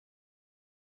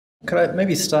Could I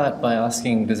maybe start by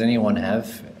asking, does anyone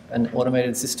have an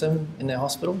automated system in their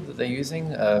hospital that they're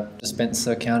using,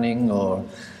 dispenser counting or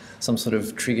some sort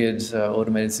of triggered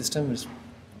automated system? Just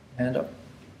hand up.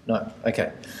 No,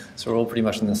 okay. So we're all pretty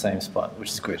much in the same spot, which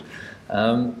is good.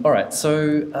 All right,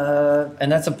 so,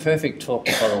 and that's a perfect talk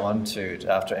to follow on to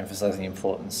after emphasising the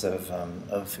importance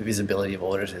of visibility of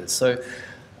auditors. So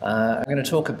I'm going to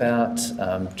talk about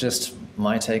just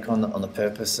my take on the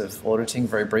purpose of auditing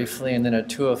very briefly, and then a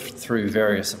tour through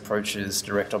various approaches,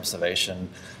 direct observation,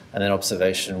 and then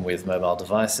observation with mobile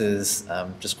devices,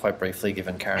 just quite briefly,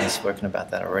 given Karen has spoken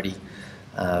about that already.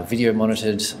 Video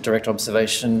monitored direct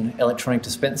observation, electronic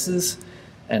dispensers,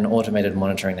 and automated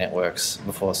monitoring networks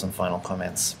before some final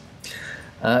comments.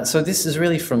 So this is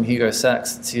really from Hugo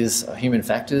Sachs. It's his human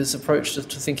factors approach to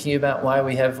thinking about why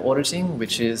we have auditing,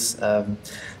 which is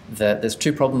that there's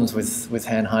two problems with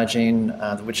hand hygiene,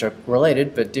 which are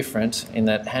related but different, in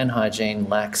that hand hygiene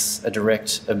lacks a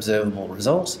direct observable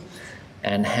result,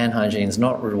 and hand hygiene is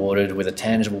not rewarded with a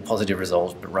tangible positive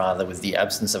result, but rather with the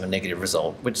absence of a negative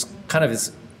result, which kind of is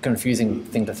a confusing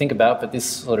thing to think about, but this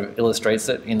sort of illustrates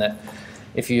it in that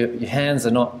if your hands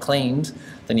are not cleaned,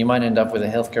 then you might end up with a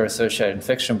healthcare associated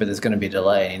infection, but there's going to be a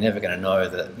delay and you're never going to know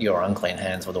that your unclean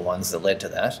hands were the ones that led to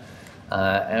that.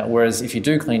 Whereas if you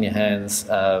do clean your hands,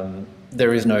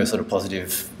 there is no sort of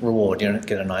positive reward. You don't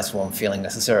get a nice warm feeling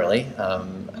necessarily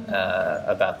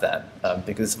about that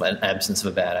because of an absence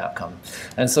of a bad outcome.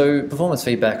 And so performance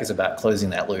feedback is about closing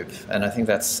that loop. And I think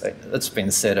that's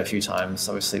been said a few times,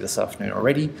 obviously this afternoon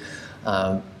already.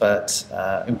 But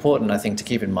important, I think, to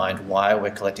keep in mind why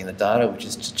we're collecting the data, which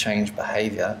is to change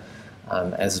behaviour,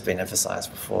 as has been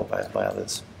emphasised before by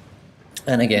others.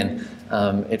 And again,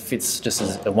 it fits just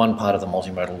as one part of the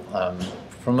multimodal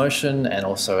promotion and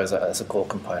also as a core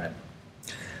component.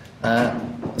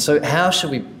 So how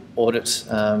should we audit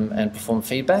and perform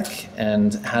feedback,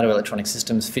 and how do electronic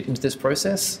systems fit into this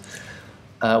process?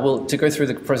 Well, to go through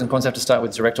the pros and cons, I have to start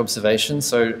with direct observation,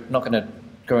 so not going to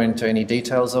go into any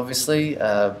details, obviously,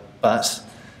 but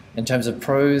in terms of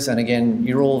pros, and again,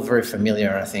 you're all very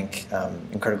familiar, I think,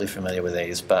 incredibly familiar with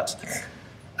these, but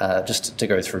just to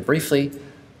go through briefly,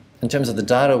 in terms of the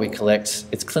data we collect,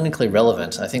 it's clinically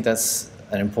relevant. I think that's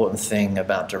an important thing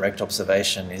about direct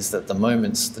observation, is that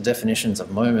the definitions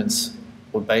of moments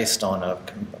were based on a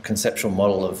conceptual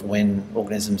model of when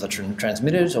organisms are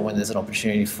transmitted or when there's an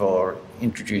opportunity for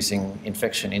introducing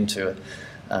infection into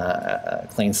a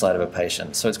clean slate of a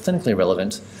patient. So it's clinically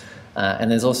relevant.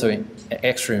 And there's also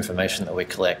extra information that we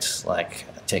collect, like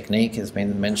technique has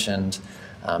been mentioned,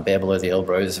 bare below the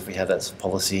elbows if we have that as a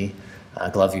policy,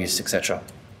 glove use, etc.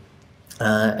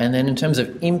 And then in terms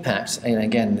of impact, and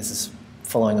again, this is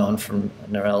following on from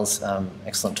Narelle's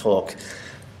excellent talk,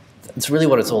 it's really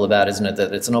what it's all about, isn't it?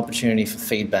 That it's an opportunity for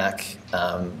feedback,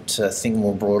 to think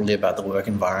more broadly about the work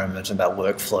environment, about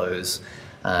workflows,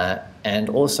 and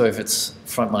also if it's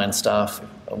frontline staff,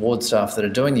 ward staff that are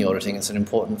doing the auditing, it's an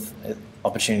important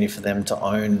opportunity for them to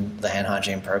own the hand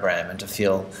hygiene program and to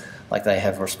feel like they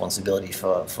have responsibility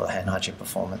for hand hygiene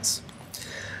performance.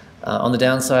 On the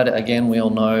downside, again, we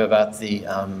all know about the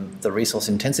resource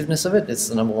intensiveness of it. It's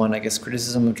the number one, I guess,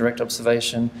 criticism of direct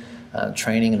observation,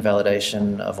 training and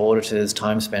validation of auditors,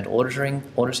 time spent auditing,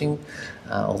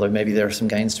 although maybe there are some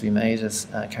gains to be made, as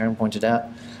Karen pointed out.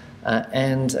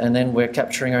 And then we're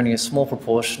capturing only a small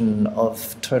proportion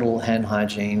of total hand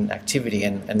hygiene activity,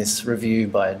 and this review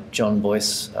by John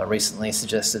Boyce recently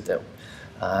suggested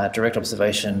that direct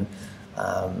observation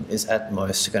is at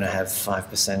most going to have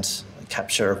 5%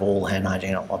 capture of all hand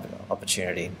hygiene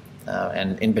opportunity.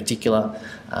 And in particular,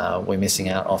 we're missing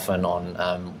out often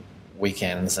on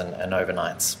weekends and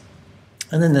overnights.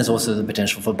 And then there's also the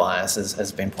potential for bias, as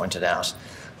has been pointed out,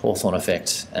 Hawthorne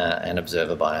effect and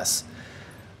observer bias.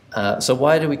 So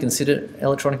why do we consider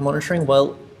electronic monitoring?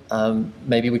 Well,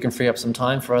 maybe we can free up some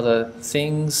time for other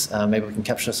things. Maybe we can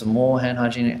capture some more hand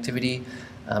hygiene activity.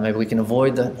 Maybe we can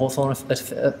avoid the Hawthorne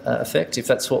effect if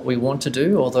that's what we want to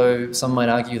do, although some might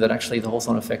argue that actually the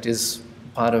Hawthorne effect is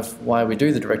part of why we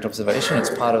do the direct observation. It's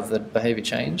part of the behaviour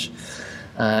change.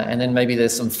 And then maybe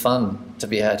there's some fun to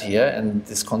be had here, and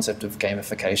this concept of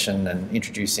gamification and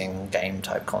introducing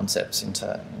game-type concepts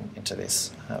into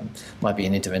this might be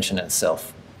an intervention in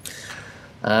itself.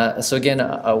 So again,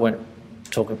 I won't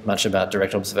talk much about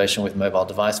direct observation with mobile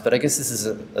device, but I guess this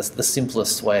is the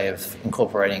simplest way of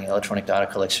incorporating electronic data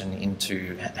collection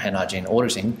into hand hygiene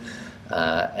auditing,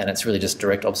 and it's really just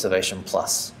direct observation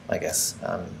plus, I guess.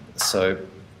 So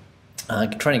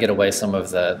trying to get away some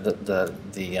of the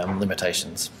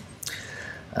limitations.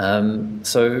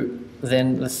 So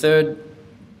then the third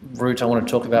route I want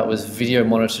to talk about was video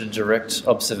monitored direct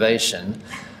observation,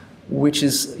 which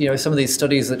is, some of these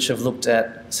studies which have looked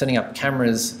at setting up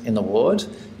cameras in the ward.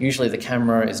 Usually the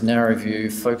camera is narrow view,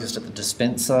 focused at the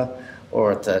dispenser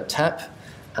or at the tap,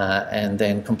 and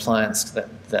then compliance,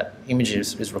 that image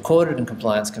is recorded and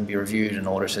compliance can be reviewed and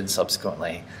audited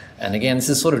subsequently. And again, this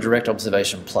is sort of direct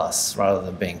observation plus, rather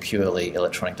than being purely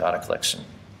electronic data collection.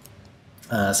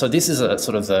 So this is a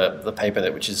sort of the paper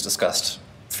which is discussed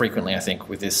frequently, I think,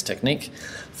 with this technique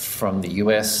from the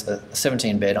US, a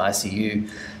 17-bed ICU,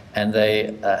 and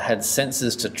they had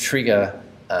sensors to trigger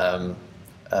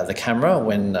the camera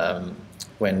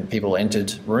when people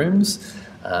entered rooms.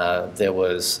 There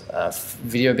was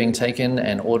video being taken,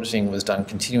 and auditing was done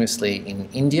continuously in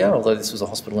India, although this was a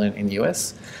hospital in the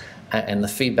US, and the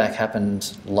feedback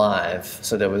happened live,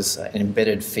 so there was an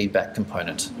embedded feedback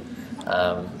component.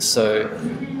 This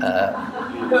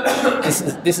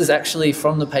is actually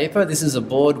from the paper. This is a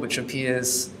board which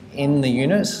appears in the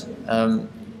unit.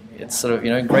 It's sort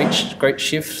of, great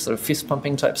shift, sort of fist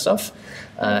pumping type stuff,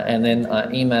 and then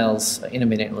emails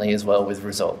intermittently as well with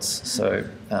results. So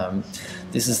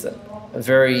this is a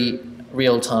very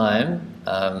real time,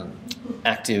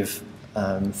 active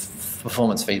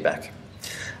performance feedback.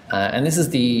 And this is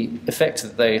the effect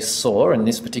that they saw in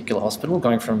this particular hospital,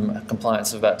 going from a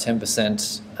compliance of about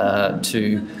 10%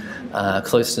 to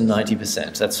close to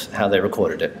 90%. That's how they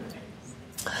recorded it.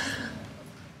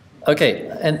 Okay,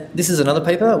 and this is another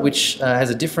paper which has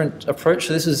a different approach.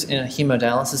 So this was in a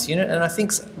hemodialysis unit, and I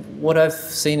think what I've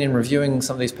seen in reviewing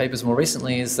some of these papers more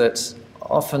recently is that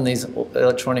often these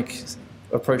electronic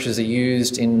approaches are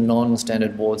used in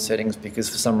non-standard ward settings because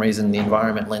for some reason the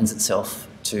environment lends itself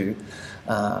to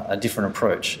a different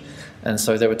approach. And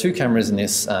so there were 2 cameras in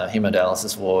this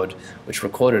hemodialysis ward which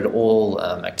recorded all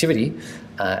activity,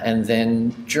 and then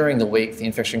during the week the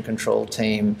infection control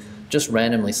team just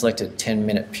randomly selected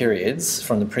 10-minute periods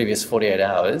from the previous 48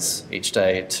 hours each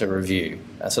day to review.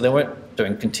 So they weren't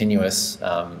doing continuous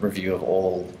review of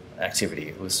all activity,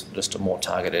 it was just a more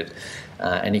targeted.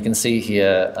 And you can see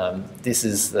here, this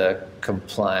is the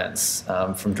compliance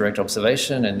from direct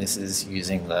observation, and this is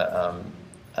using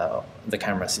the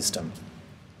camera system.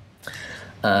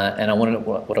 And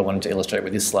what I wanted to illustrate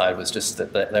with this slide was just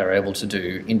that they were able to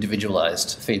do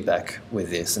individualised feedback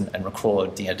with this and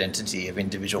record the identity of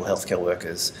individual healthcare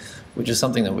workers, which is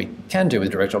something that we can do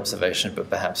with direct observation, but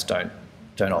perhaps don't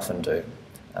often do.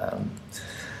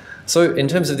 So in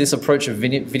terms of this approach of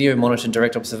video monitored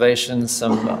direct observation,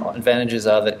 some advantages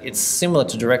are that it's similar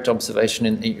to direct observation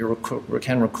in that you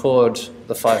can record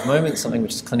the 5 moments, something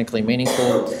which is clinically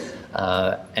meaningful,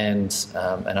 and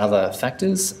other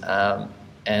factors.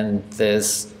 And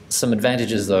there's some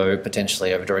advantages, though,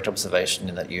 potentially over direct observation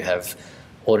in that you have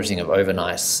auditing of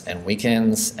overnights and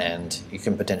weekends, and you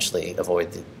can potentially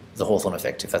avoid the Hawthorne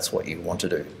effect if that's what you want to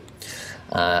do.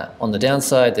 On the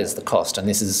downside, there's the cost, and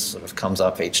this is sort of comes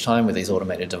up each time with these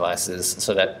automated devices.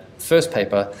 So that first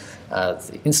paper,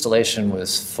 the installation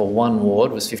was for 1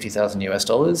 ward was $50,000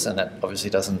 US, and that obviously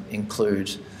doesn't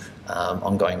include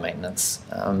ongoing maintenance.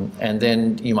 And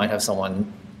then you might have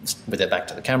someone with their back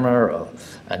to the camera,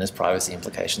 and there's privacy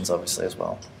implications obviously as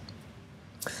well.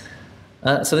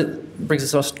 So that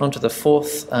brings us on to the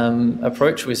 4th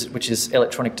approach, which is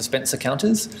electronic dispenser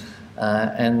counters.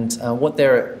 And what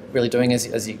they're really doing is,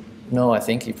 as you know, I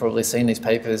think you've probably seen these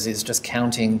papers, is just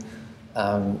counting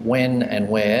when and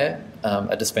where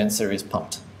a dispenser is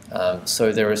pumped.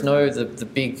 So there is the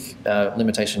big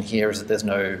limitation here is that there's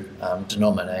no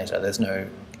denominator, there's no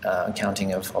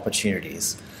counting of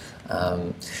opportunities.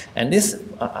 And this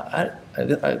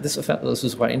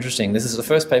was quite interesting. This is the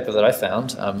first paper that I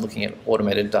found looking at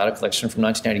automated data collection from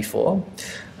 1984.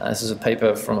 This is a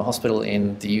paper from a hospital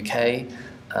in the UK,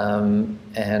 and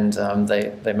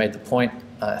they made the point,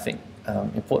 I think,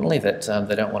 importantly, that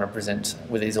they don't want to present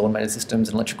with these automated systems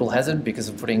an electrical hazard because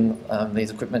of putting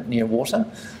these equipment near water.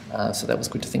 So that was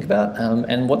good to think about.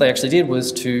 And what they actually did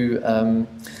was to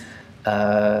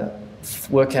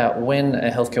work out when a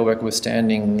healthcare worker was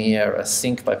standing near a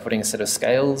sink by putting a set of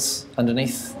scales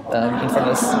underneath in front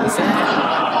of the sink.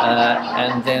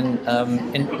 And then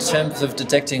in terms of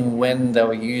detecting when they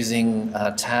were using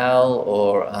towel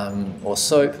or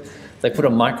soap, they put a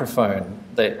microphone.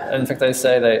 In fact, they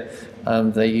say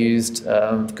they used,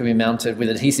 could be mounted with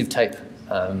adhesive tape.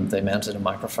 They mounted a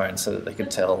microphone so that they could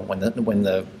tell when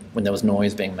there was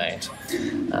noise being made.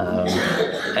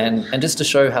 And just to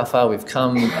show how far we've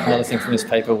come, another thing from this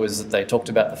paper was that they talked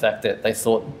about the fact that they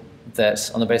thought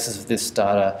that on the basis of this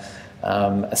data,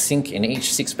 a sink in each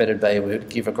 6-bedded bay would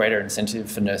give a greater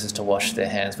incentive for nurses to wash their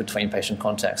hands between patient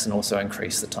contacts and also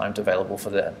increase the time available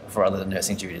for other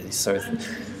nursing duties. So,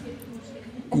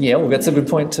 yeah, well, that's a good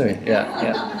point too.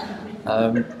 Yeah.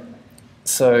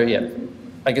 So yeah,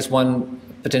 I guess one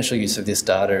potential use of this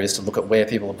data is to look at where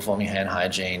people are performing hand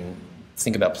hygiene,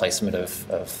 think about placement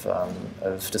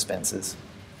of dispensers.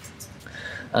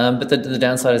 But the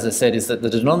downside, as I said, is that the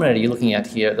denominator you're looking at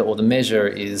here, or the measure,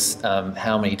 is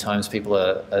how many times people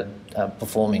are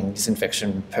performing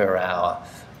disinfection per hour.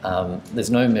 There's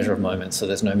no measure of moments, so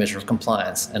there's no measure of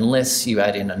compliance, unless you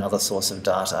add in another source of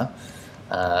data.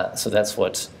 So that's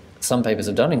what some papers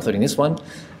have done, including this one,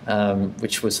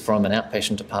 which was from an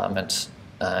outpatient department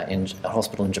in a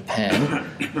hospital in Japan,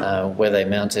 where they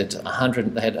mounted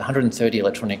they had 130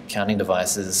 electronic counting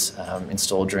devices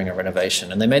installed during a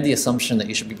renovation, and they made the assumption that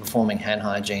you should be performing hand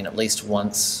hygiene at least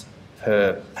once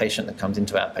per patient that comes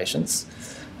into outpatients.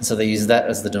 And so they used that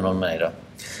as the denominator.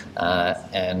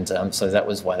 So that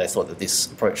was why they thought that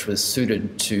this approach was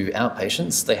suited to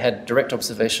outpatients. They had direct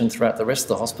observation throughout the rest of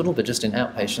the hospital, but just in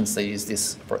outpatients they used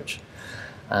this approach.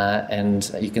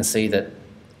 And you can see that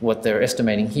what they're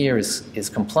estimating here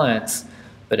is compliance,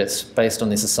 but it's based on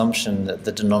this assumption that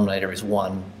the denominator is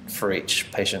 1 for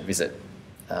each patient visit.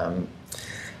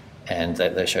 And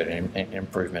they showed an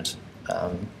improvement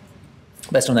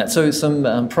based on that. So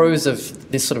some pros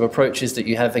of this sort of approach is that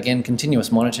you have, again,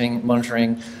 continuous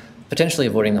monitoring, potentially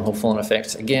avoiding the Hawthorne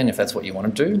effect, again, if that's what you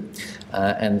want to do.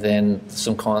 And then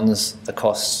some cons, the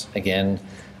costs, again,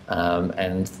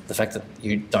 and the fact that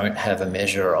you don't have a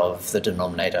measure of the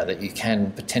denominator, that you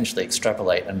can potentially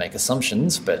extrapolate and make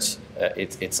assumptions, but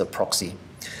it's a proxy.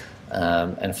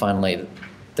 And finally,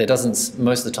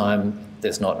 most of the time,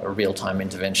 there's not a real-time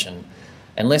intervention,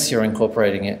 unless you're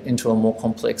incorporating it into a more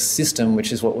complex system,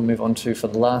 which is what we'll move on to for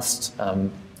the last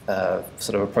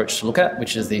sort of approach to look at,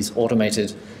 which is these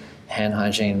automated hand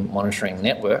hygiene monitoring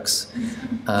networks.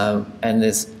 And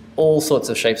there's all sorts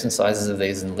of shapes and sizes of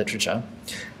these in the literature.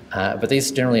 But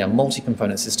these generally are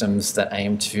multi-component systems that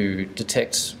aim to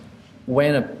detect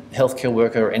when a healthcare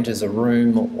worker enters a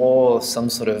room or some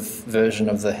sort of version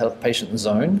of the patient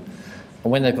zone,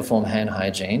 when they perform hand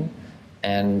hygiene,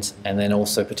 and then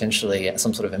also potentially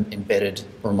some sort of embedded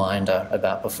reminder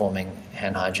about performing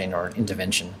hand hygiene or an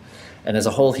intervention. And there's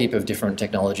a whole heap of different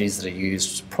technologies that are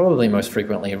used, probably most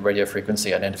frequently radio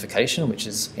frequency identification, which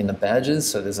is in the badges.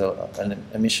 So there's an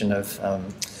emission of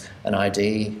an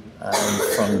ID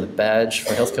from the badge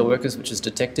for healthcare workers, which is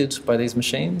detected by these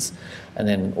machines, and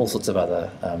then all sorts of other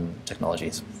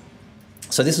technologies.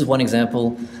 So this is one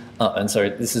example,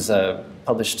 this is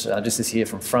published just this year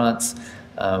from France,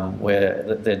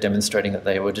 where they're demonstrating that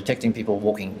they were detecting people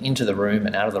walking into the room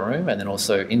and out of the room, and then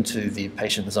also into the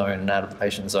patient zone and out of the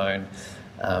patient zone,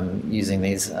 using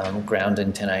these ground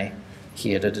antennae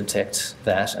here to detect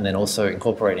that, and then also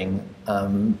incorporating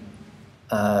some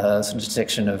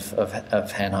detection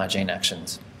of hand hygiene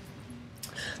actions.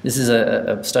 This is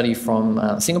a study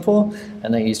from Singapore,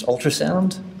 and they used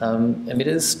ultrasound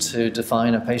emitters to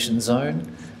define a patient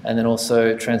zone, and then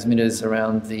also transmitters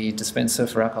around the dispenser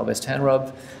for alcohol-based hand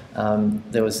rub.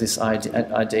 There was this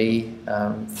ID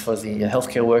for the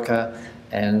healthcare worker,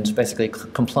 and basically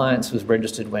compliance was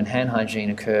registered when hand hygiene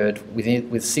occurred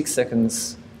with 6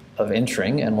 seconds of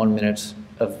entering and 1 minute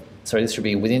of, this should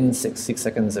be within 6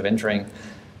 seconds of entering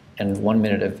and 1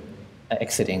 minute of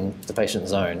exiting the patient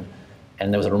zone.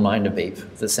 And there was a reminder beep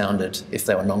that sounded if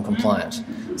they were non-compliant.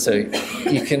 So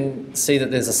you can see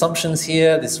that there's assumptions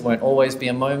here. This won't always be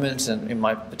a moment, and it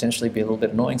might potentially be a little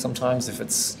bit annoying sometimes if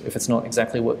it's not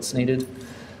exactly what's needed.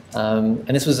 And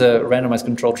this was a randomized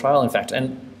controlled trial, in fact,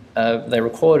 and they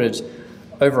recorded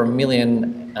over 1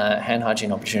 million hand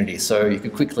hygiene opportunities. So you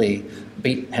could quickly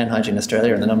beat Hand Hygiene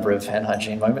Australia and the number of hand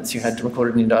hygiene moments you had to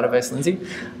record in your database, Lindsay,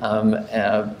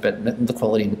 but the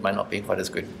quality might not be quite as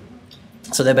good.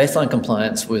 So their baseline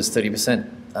compliance was 30%,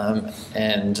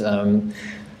 and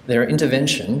their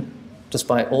intervention,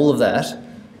 despite all of that,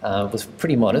 was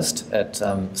pretty modest at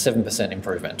 7%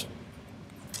 improvement.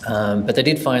 But they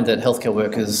did find that healthcare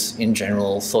workers in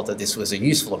general thought that this was a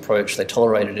useful approach. They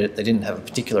tolerated it. They didn't have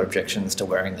particular objections to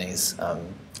wearing these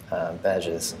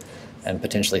badges, and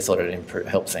potentially thought it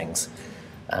helped things.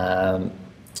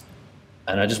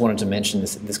 And I just wanted to mention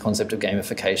this concept of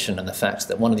gamification, and the fact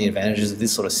that one of the advantages of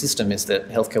this sort of system is that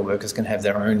healthcare workers can have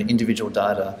their own individual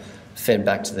data fed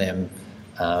back to them.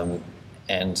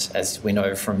 And as we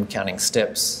know from counting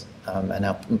steps and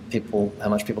how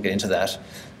much people get into that,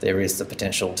 there is the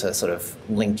potential to sort of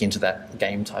link into that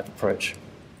game type approach.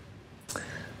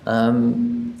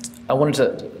 I wanted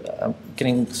to,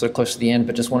 getting sort of close to the end,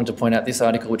 but just wanted to point out this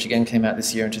article, which again came out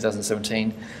this year in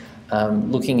 2017,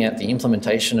 looking at the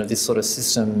implementation of this sort of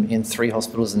system in 3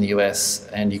 hospitals in the US,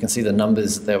 and you can see the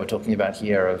numbers that they were talking about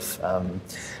here of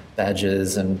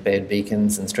badges and bed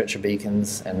beacons and stretcher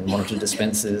beacons and monitor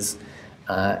dispensers.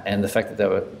 and the fact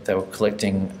that they were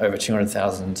collecting over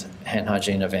 200,000 hand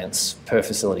hygiene events per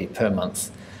facility per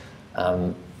month.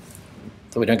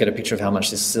 We don't get a picture of how much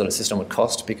this sort of system would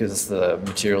cost because the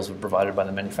materials were provided by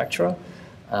the manufacturer,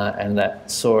 and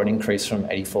that saw an increase from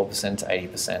 84% to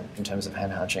 80% in terms of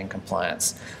hand hygiene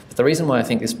compliance. But the reason why I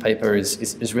think this paper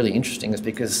is really interesting is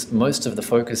because most of the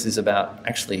focus is about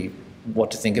actually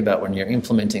what to think about when you're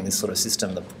implementing this sort of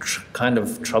system, the kind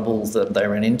of troubles that they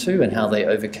ran into and how they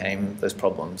overcame those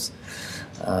problems.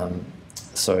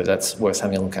 So that's worth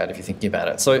having a look at if you're thinking about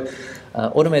it. So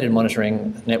automated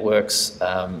monitoring networks,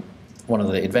 one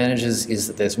of the advantages is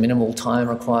that there's minimal time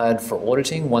required for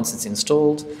auditing once it's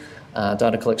installed.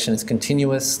 Data collection is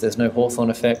continuous, there's no Hawthorne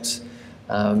effect.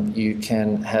 You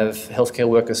can have healthcare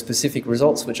worker specific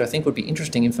results, which I think would be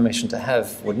interesting information to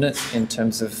have, wouldn't it, in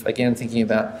terms of, again, thinking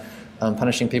about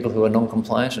punishing people who are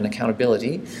non-compliant and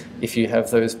accountability. If you have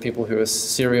those people who are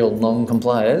serial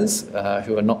non-compliers,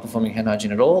 who are not performing hand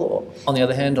hygiene at all, or on the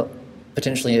other hand,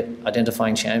 potentially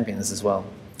identifying champions as well.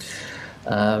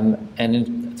 And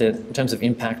in terms of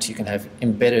impact, you can have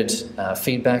embedded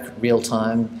feedback,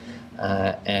 real-time,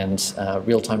 and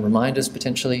real-time reminders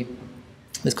potentially.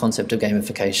 This concept of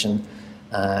gamification.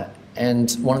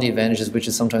 And one of the advantages, which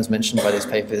is sometimes mentioned by these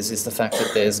papers, is the fact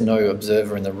that there's no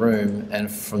observer in the room, and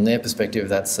from their perspective,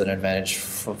 that's an advantage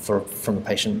from a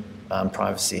patient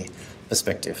privacy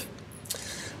perspective.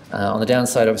 On the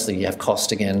downside, obviously, you have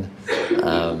cost again.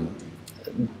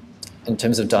 In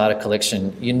terms of data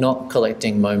collection, you're not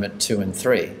collecting moment 2 and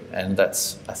 3, and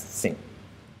that's, I think,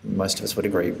 most of us would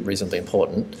agree, reasonably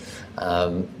important.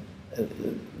 What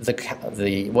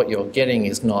you're getting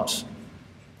is not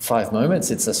 5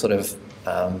 moments, it's a sort of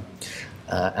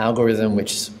algorithm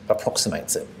which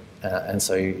approximates it. And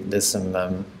so there's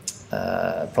some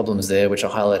problems there which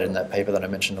are highlighted in that paper that I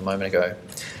mentioned a moment ago.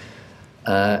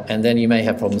 And then you may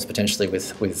have problems potentially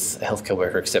with healthcare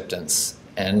worker acceptance.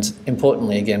 And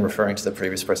importantly, again, referring to the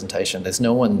previous presentation, there's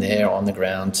no one there on the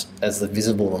ground as the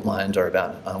visible reminder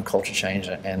about culture change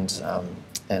and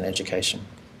education.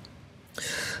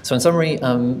 So in summary,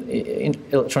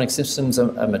 electronic systems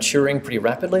are maturing pretty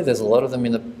rapidly. There's a lot of them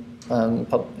in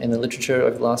the literature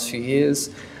over the last few years.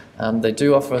 They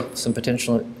do offer some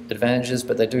potential advantages,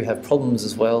 but they do have problems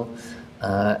as well.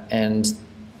 And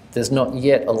there's not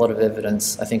yet a lot of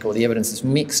evidence, I think, or the evidence is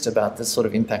mixed about the sort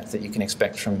of impact that you can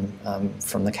expect from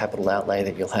the capital outlay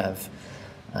that you'll have.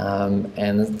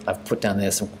 And I've put down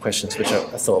there some questions which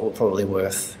I thought were probably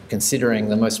worth considering,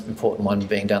 the most important one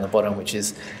being down the bottom, which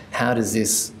is how does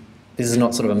this is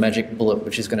not sort of a magic bullet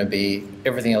which is going to be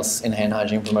everything else in hand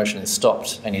hygiene promotion is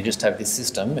stopped and you just have this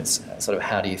system. It's sort of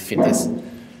how do you fit this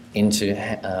into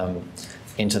the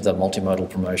multimodal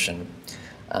promotion.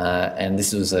 And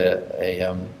this was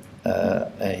a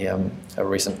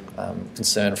recent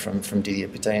concern from Didier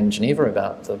Pittet in Geneva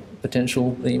about the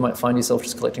potential that you might find yourself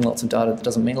just collecting lots of data that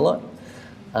doesn't mean a lot.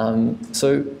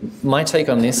 So my take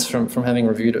on this, from having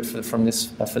reviewed it for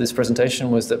this presentation,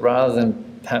 was that rather than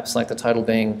perhaps like the title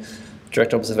being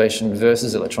direct observation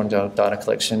versus electronic data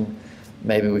collection,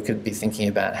 maybe we could be thinking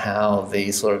about how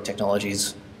these sort of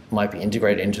technologies might be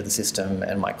integrated into the system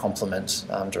and might complement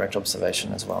direct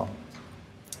observation as well.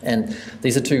 And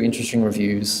these are 2 interesting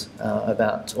reviews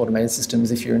about automated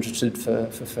systems if you're interested for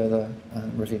further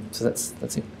review. So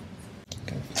that's it.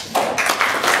 Okay.